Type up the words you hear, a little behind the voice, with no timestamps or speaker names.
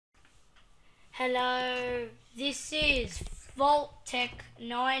Hello, this is Tech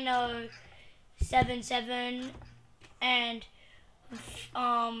 9077 and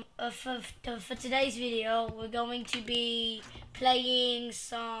for today's video we're going to be playing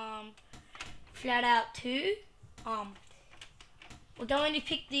some Flat Out 2. We're going to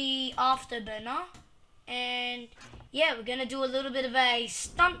pick the afterburner and yeah, we're going to do a little bit of a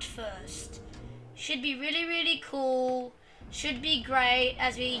stunt first. Should be really cool. Should be great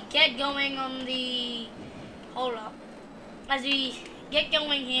as we get going on the... Hold up. As we get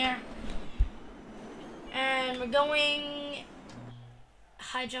going here. And we're going...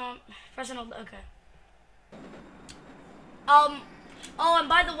 High jump. Press and hold. Okay. Oh, and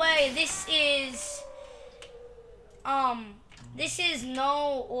by the way, this is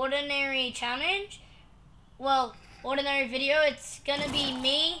no ordinary challenge. Well, ordinary video. It's gonna be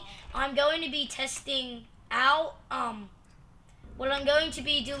me. I'm going to be testing out, well, I'm going to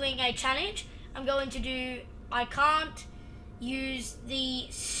be doing a challenge. I'm going to do, I can't use the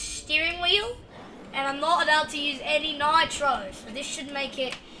steering wheel, and I'm not allowed to use any nitro. So this should make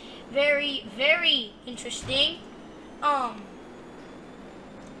it very interesting.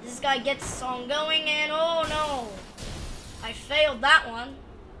 This guy gets on going, and oh no, I failed that one.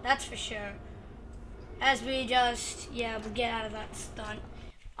 That's for sure. As we just, yeah, we'll get out of that stunt.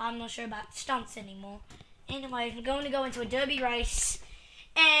 I'm not sure about stunts anymore. Anyway, we're going to go into a derby race,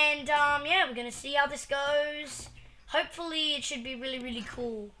 and yeah, we're gonna see how this goes. Hopefully, it should be really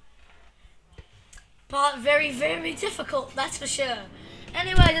cool, but very difficult. That's for sure.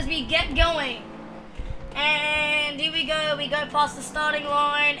 Anyway, as we get going, and here we go. We go past the starting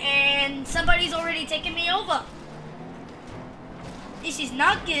line, and somebody's already taken me over. This is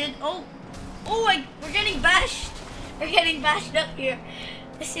not good. We're getting bashed. We're getting bashed up here.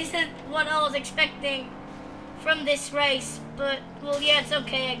 This isn't what I was expecting from this race, but well, yeah, it's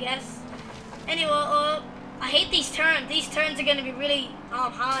okay, I guess. Anyway, I hate these turns. These turns are gonna be really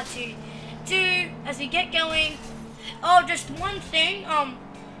hard to do as we get going. Oh, just one thing,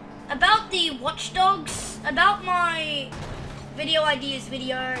 about the Watch Dogs, about my video ideas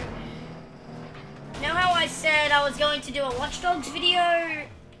video. You know how I said I was going to do a Watch Dogs video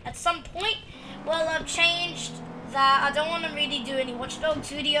at some point? Well, I've changed that. I don't want to really do any Watch Dogs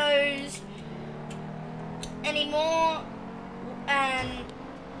videos anymore, and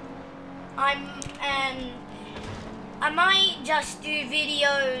I might just do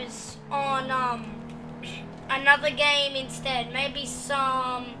videos on another game instead. Maybe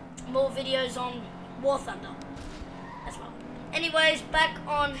some more videos on War Thunder as well. Anyways, back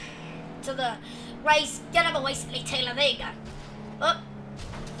on to the race. Get out of the way, silly Taylor. There you go. Oh,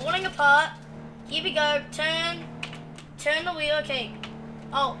 falling apart. Here we go. Turn the wheel. Okay.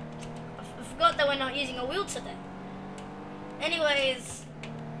 Oh, I forgot that we're not using a wheel today. Anyways,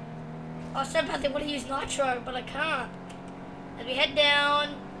 I was so bad they would have used nitro, but I can't. As we head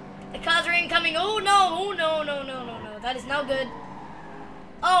down, the cars are incoming. Oh no! No! That is no good.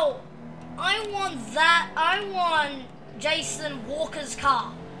 Oh, I want that. I want Jason Walker's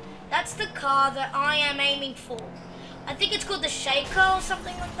car. That's the car that I am aiming for. I think it's called the Shaker or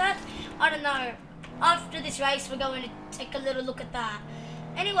something like that. I don't know. After this race, we're going to take a little look at that.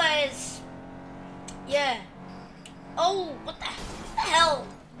 Anyways, yeah. Oh, what the hell?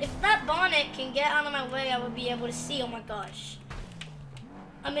 If that bonnet can get out of my way, I would be able to see. Oh my gosh.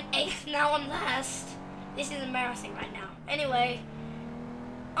 I'm in 8th, now I'm last. This is embarrassing right now. Anyway,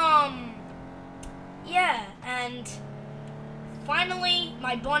 yeah, and finally,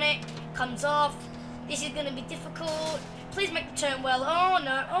 my bonnet comes off. This is gonna be difficult. Please make the turn well. Oh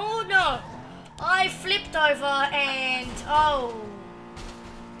no. I flipped over and oh,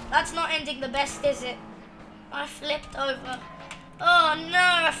 that's not ending the best, is it? I flipped over. Oh no,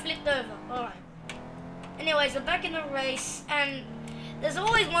 I flipped over. Alright. Anyways, we're back in the race, and there's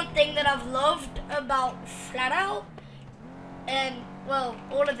always one thing that I've loved about Flat Out, and well,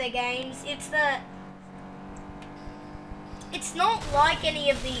 all of their games. It's that it's not like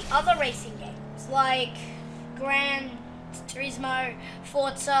any of the other racing games, like Gran Turismo,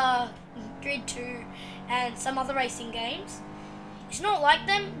 Forza, Grid 2, and some other racing games. It's not like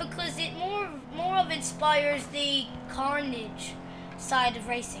them because it more of inspires the carnage side of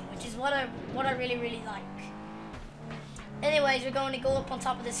racing, which is what I really like. Anyways, we're going to go up on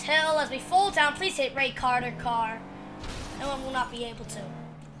top of this hill. As we fall down, please hit Ray Carter car. No one will not be able to.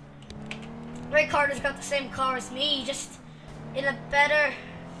 Ray Carter's got the same car as me, just in a better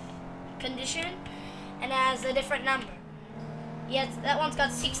condition and has a different number. Yes, that one's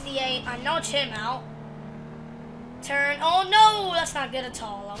got 68. I notch him out. Turn. Oh no, that's not good at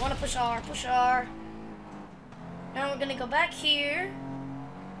all. I want to push R. Now we're gonna go back here.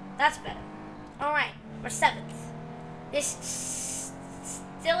 That's better. Alright, we're 7th. This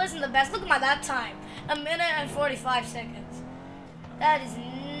still isn't the best. Look at my lap time. 1 minute and 45 seconds. That is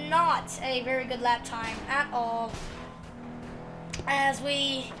not a very good lap time at all. As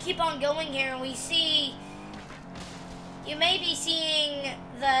we keep on going here, we see... You may be seeing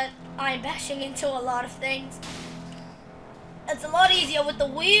that I'm bashing into a lot of things. It's a lot easier with the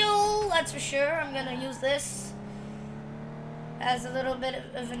wheel, that's for sure. I'm going to use this as a little bit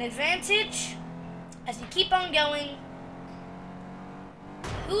of an advantage. As we keep on going.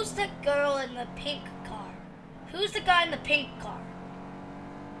 Who's the girl in the pink car? Who's the guy in the pink car?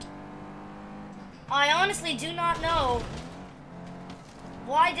 I honestly do not know.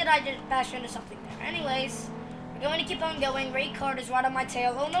 Why did I just bash into something there? Anyways, we're going to keep on going. Ray Card is right on my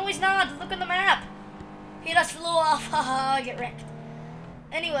tail. Oh no, he's not. Look at the map. He just flew off. Haha, get wrecked.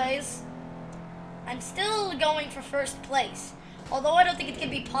 Anyways, I'm still going for first place. Although I don't think it can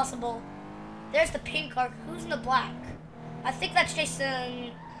be possible. There's the pink car. Who's in the black? I think that's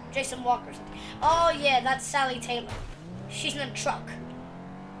Jason Walker or something. Oh yeah, that's Sally Taylor. She's in a truck.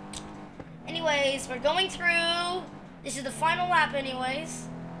 Anyways, we're going through. This is the final lap anyways.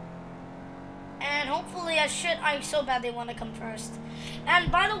 And hopefully I so badly want to come first. And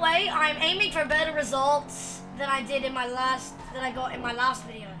by the way, I'm aiming for better results than I did in my last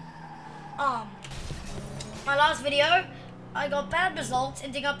video. My last video, I got bad results,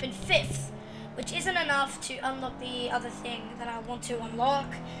 ending up in 5th, which isn't enough to unlock the other thing that I want to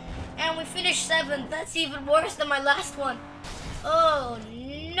unlock. And we finished 7th. That's even worse than my last one. Oh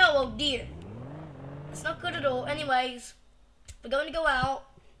no, oh dear. It's not good at all. Anyways, we're going to go out.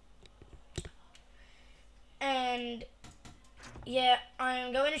 And yeah,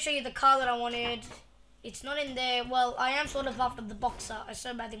 I'm going to show you the car that I wanted. It's not in there. Well, I am sort of after the Boxer. I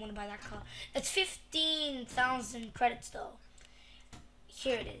so badly want to buy that car. It's 15,000 credits though.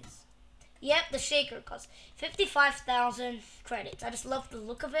 Here it is. Yep, the Shaker costs 55,000 credits. I just love the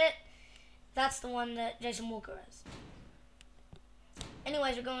look of it. That's the one that Jason Walker has.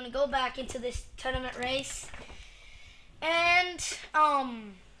 Anyways, we're going to go back into this tournament race. And,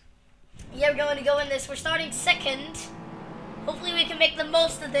 yeah, we're going to go in this. We're starting 2nd. Hopefully we can make the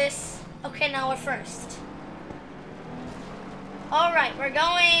most of this. Okay, now we're 1st. Alright, we're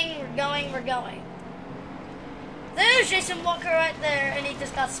going. There's Jason Walker right there, and he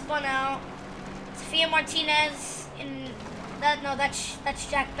just got spun out. Sophia Martinez in that. No, that's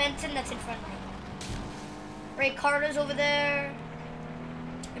Jack Benton. That's in front of me. Ray Carter's over there.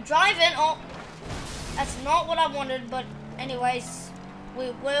 We're driving. Oh, that's not what I wanted, but anyways,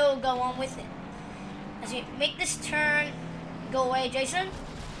 we will go on with it. As we make this turn, go away, Jason.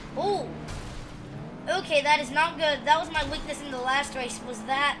 Oh, okay, that is not good. That was my weakness in the last race.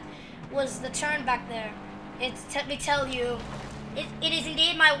 Was the turn back there? Let me tell you, it is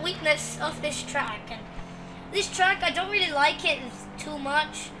indeed my weakness of this track. And this track, I don't really like it too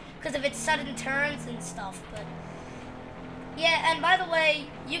much because of its sudden turns and stuff. But yeah, and by the way,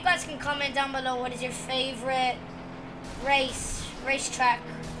 you guys can comment down below what is your favorite racetrack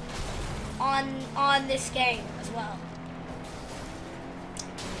on this game as well.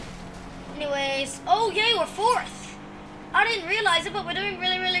 Anyways, oh yay, we're 4th. I didn't realize it, but we're doing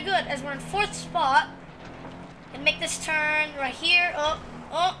really, really good as we're in 4th spot. And make this turn right here. Oh,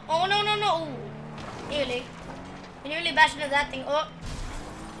 no. Ooh, nearly. We nearly bashed into that thing. Oh.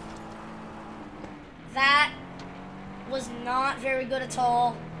 That was not very good at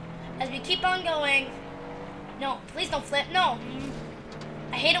all. As we keep on going. No, please don't flip. No.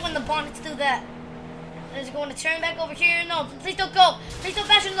 I hate it when the bonnets do that. Is it going to turn back over here? No, please don't go. Please don't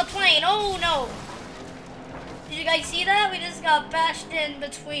bash into the plane. Oh, no. Did you guys see that? We just got bashed in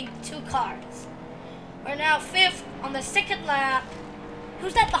between 2 cars. We're now 5th on the 2nd lap.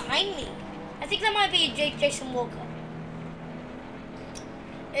 Who's that behind me? I think that might be Jason Walker.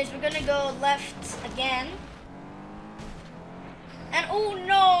 We're gonna go left again. And oh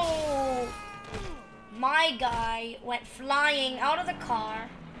no! My guy went flying out of the car.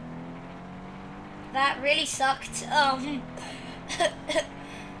 That really sucked.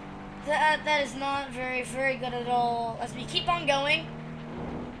 That is not very, very good at all. As we keep on going.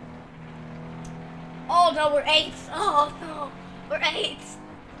 Oh no, we're 8th. Oh no, we're 8th.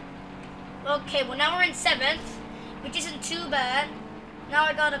 Okay, well now we're in 7th, which isn't too bad. Now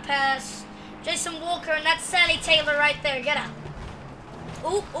I gotta pass Jason Walker, and that's Sally Taylor right there. Get out.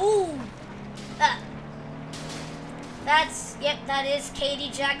 Ooh. That is Katie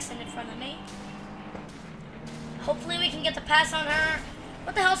Jackson in front of me. Hopefully we can get the pass on her.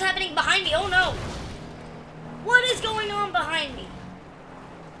 What the hell's happening behind me? Oh no. What is going on behind me?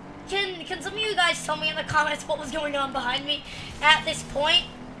 Can some of you guys tell me in the comments what was going on behind me at this point?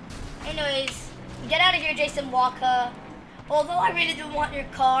 Anyways, Get out of here, Jason Walker. Although I really do want your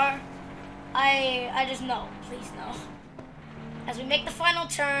car, I just no. Please no. As we make the final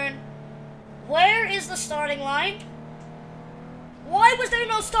turn, where is the starting line? Why was there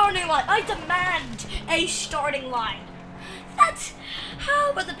no starting line? I demand a starting line. That's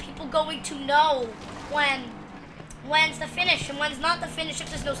how are the people going to know when's the finish and when's not the finish if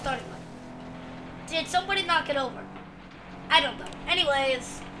there's no starting line? Did somebody knock it over? I don't know.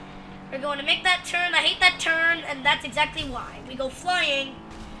 Anyways, we're going to make that turn. I hate that turn, and that's exactly why. We go flying.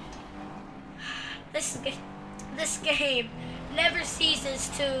 This game never ceases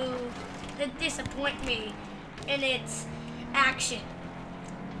to disappoint me in its action.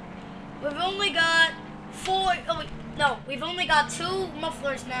 We've only got we've only got 2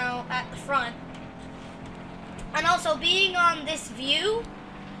 mufflers now at the front. And also being on this view,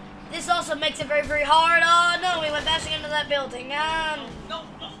 this also makes it very, very hard. Oh no, we went bashing into that building. No.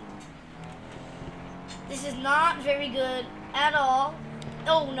 This is not very good at all.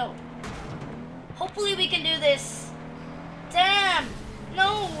 Oh no. Hopefully we can do this. Damn.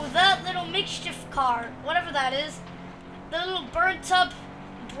 No, that little makeshift car, whatever that is, the little burnt up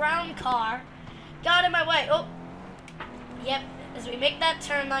brown car, got in my way. Oh, yep, as we make that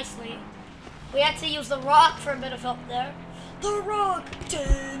turn nicely. We had to use the rock for a bit of help there. The rock,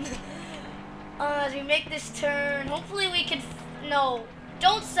 as we make this turn, hopefully we can, no,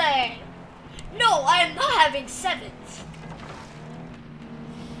 don't say. No, I am not having 7th.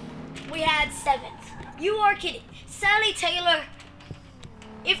 We had 7th. You are kidding. Sally Taylor,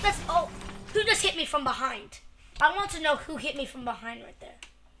 if that's, oh, who just hit me from behind? I want to know who hit me from behind right there.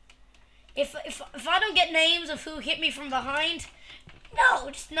 If I don't get names of who hit me from behind, no,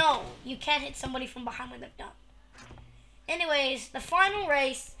 just no. You can't hit somebody from behind when they're done. Anyways, the final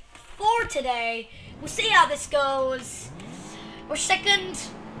race for today. We'll see how this goes. We're second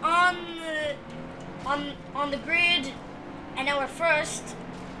on the grid, and now we're first.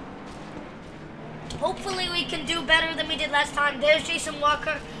 Hopefully we can do better than we did last time. There's Jason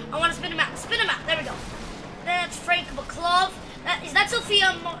Walker. I want to spin him out. Spin him out. There we go. That's Frank McClove.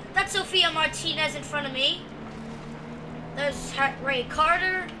 That's Sophia Martinez in front of me. There's Ray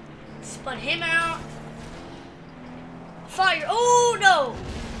Carter. Spun him out. Fire. Oh no.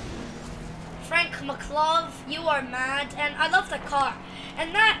 Frank McClove, you are mad. And I love the car.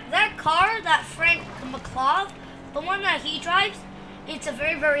 And that car, that Frank McClove, the one that he drives, it's a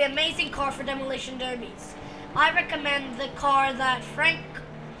very, very amazing car for demolition derbies. I recommend the car that Frank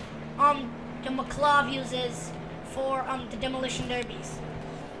the McClove uses for the demolition derbies.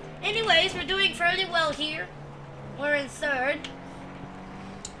 Anyways, we're doing fairly well here. We're in 3rd.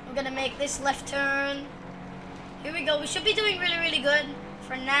 We're gonna make this left turn. Here we go. We should be doing really, really good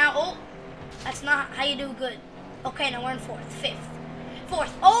for now. Oh, that's not how you do good. Okay, now we're in 4th, 5th,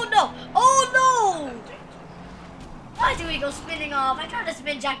 4th. Oh no! Oh no! Why do we go spinning off? I tried to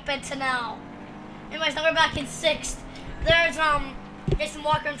spin Jack Benson now. Anyways, now we're back in 6th. There's Jason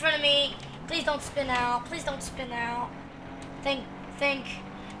Walker in front of me. Please don't spin out. Please don't spin out. Thank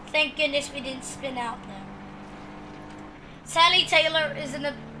goodness we didn't spin out there. Sally Taylor is in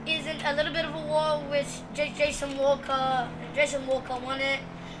a little bit of a war with Jason Walker. Jason Walker won it.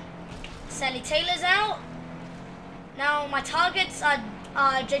 Sally Taylor's out. Now my targets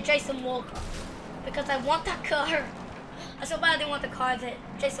are Jason Walker because I want that car. I so badly want the car that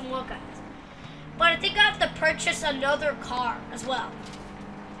Jason Walker has. But I think I have to purchase another car as well.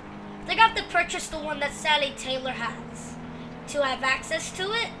 I think I have to purchase the one that Sally Taylor has to have access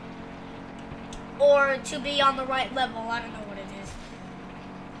to it, or to be on the right level. I don't know what it is.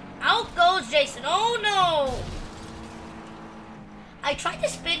 Out goes Jason. Oh no! I tried to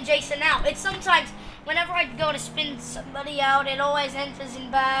spin Jason out. It's sometimes, whenever I go to spin somebody out, it always enters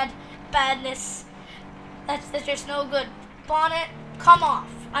in badness. That's just no good. Bonnet, come off.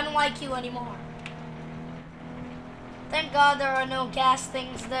 I don't like you anymore. Thank God there are no gas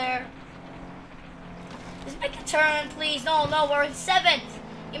things there. Just make a turn, please. No, we're in 7th.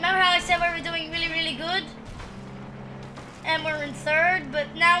 You remember how I said we were doing really, really good? And we're in 3rd,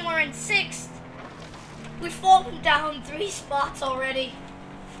 but now we're in 6th. We've fallen down 3 spots already.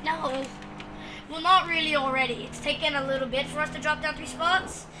 No. Well, not really already. It's taken a little bit for us to drop down 3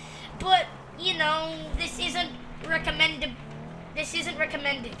 spots. But, you know, this isn't recommended.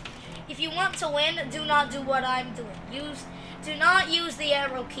 If you want to win, do not do what I'm doing. Do not use the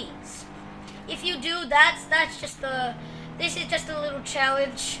arrow keys. If you do, this is just a little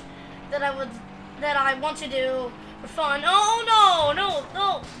challenge that I want to do for fun. Oh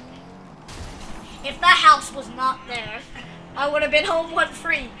no. If that house was not there, I would have been home 1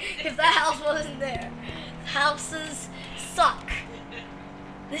 free. If that house wasn't there. Houses suck.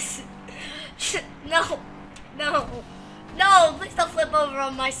 No, no, no, please don't flip over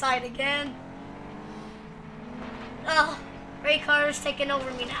on my side again. Oh, Ray Carter's taking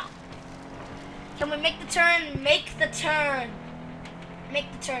over me now. Can we make the turn? Make the turn.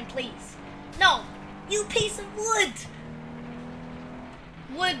 Make the turn, please. No, you piece of wood.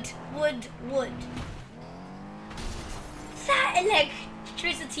 Wood. That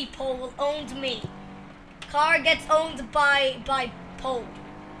electricity pole owned me. Car gets owned by pole.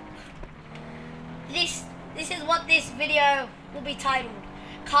 This is what this video will be titled.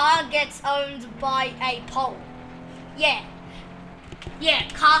 Car gets owned by a pole. Yeah.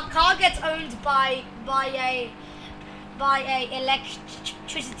 Car gets owned by a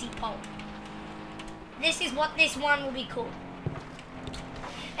electricity pole. This is what this one will be called.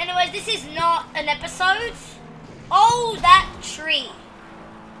 Anyways, this is not an episode. Oh, that tree.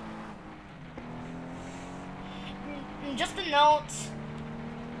 Just a note.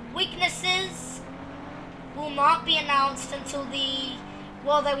 Weaknesses will not be announced until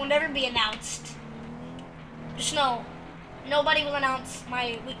well, they will never be announced. Just know, nobody will announce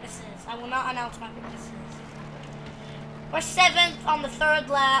my weaknesses. I will not announce my weaknesses. We're 7th on the 3rd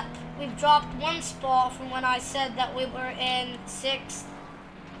lap. We've dropped 1 spot from when I said that we were in 6th.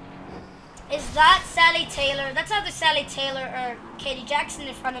 Is that Sally Taylor? That's either Sally Taylor or Katie Jackson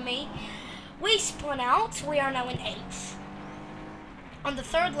in front of me. We spun out. We are now in 8th. On the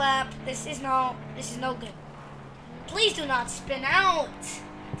 3rd lap, this is no good. Please do not spin out.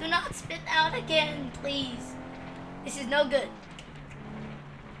 Do not spin out again, please. This is no good.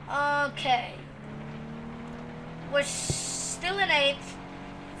 Okay. We're still in 8th.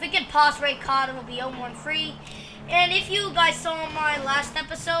 If we can pass Ray Carter, we'll be 0-1-3. And if you guys saw my last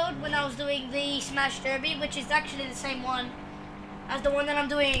episode when I was doing the Smash Derby, which is actually the same one as the one that I'm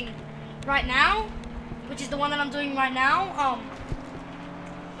doing right now,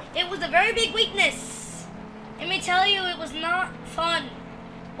 it was a very big weakness. Let me tell you, it was not fun.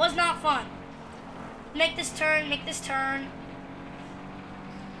 Was not fun. Make this turn.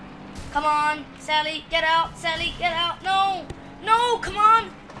 Come on, Sally, get out. Sally, get out. No, come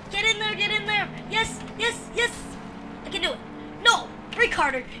on. Get in there. Yes. I can do it. No, Ray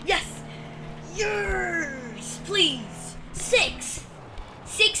Carter, yes. Yes, please. 6th.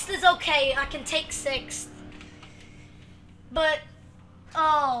 6th is okay. I can take 6th. But,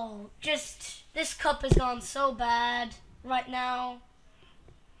 this cup has gone so bad right now.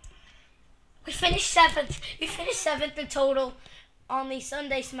 We finished 7th. We finished 7th in total on the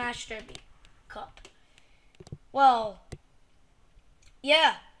Sunday Smash Derby Cup. Well,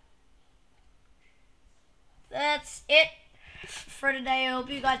 yeah. That's it for today. I hope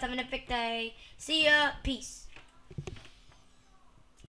you guys have an epic day. See ya. Peace.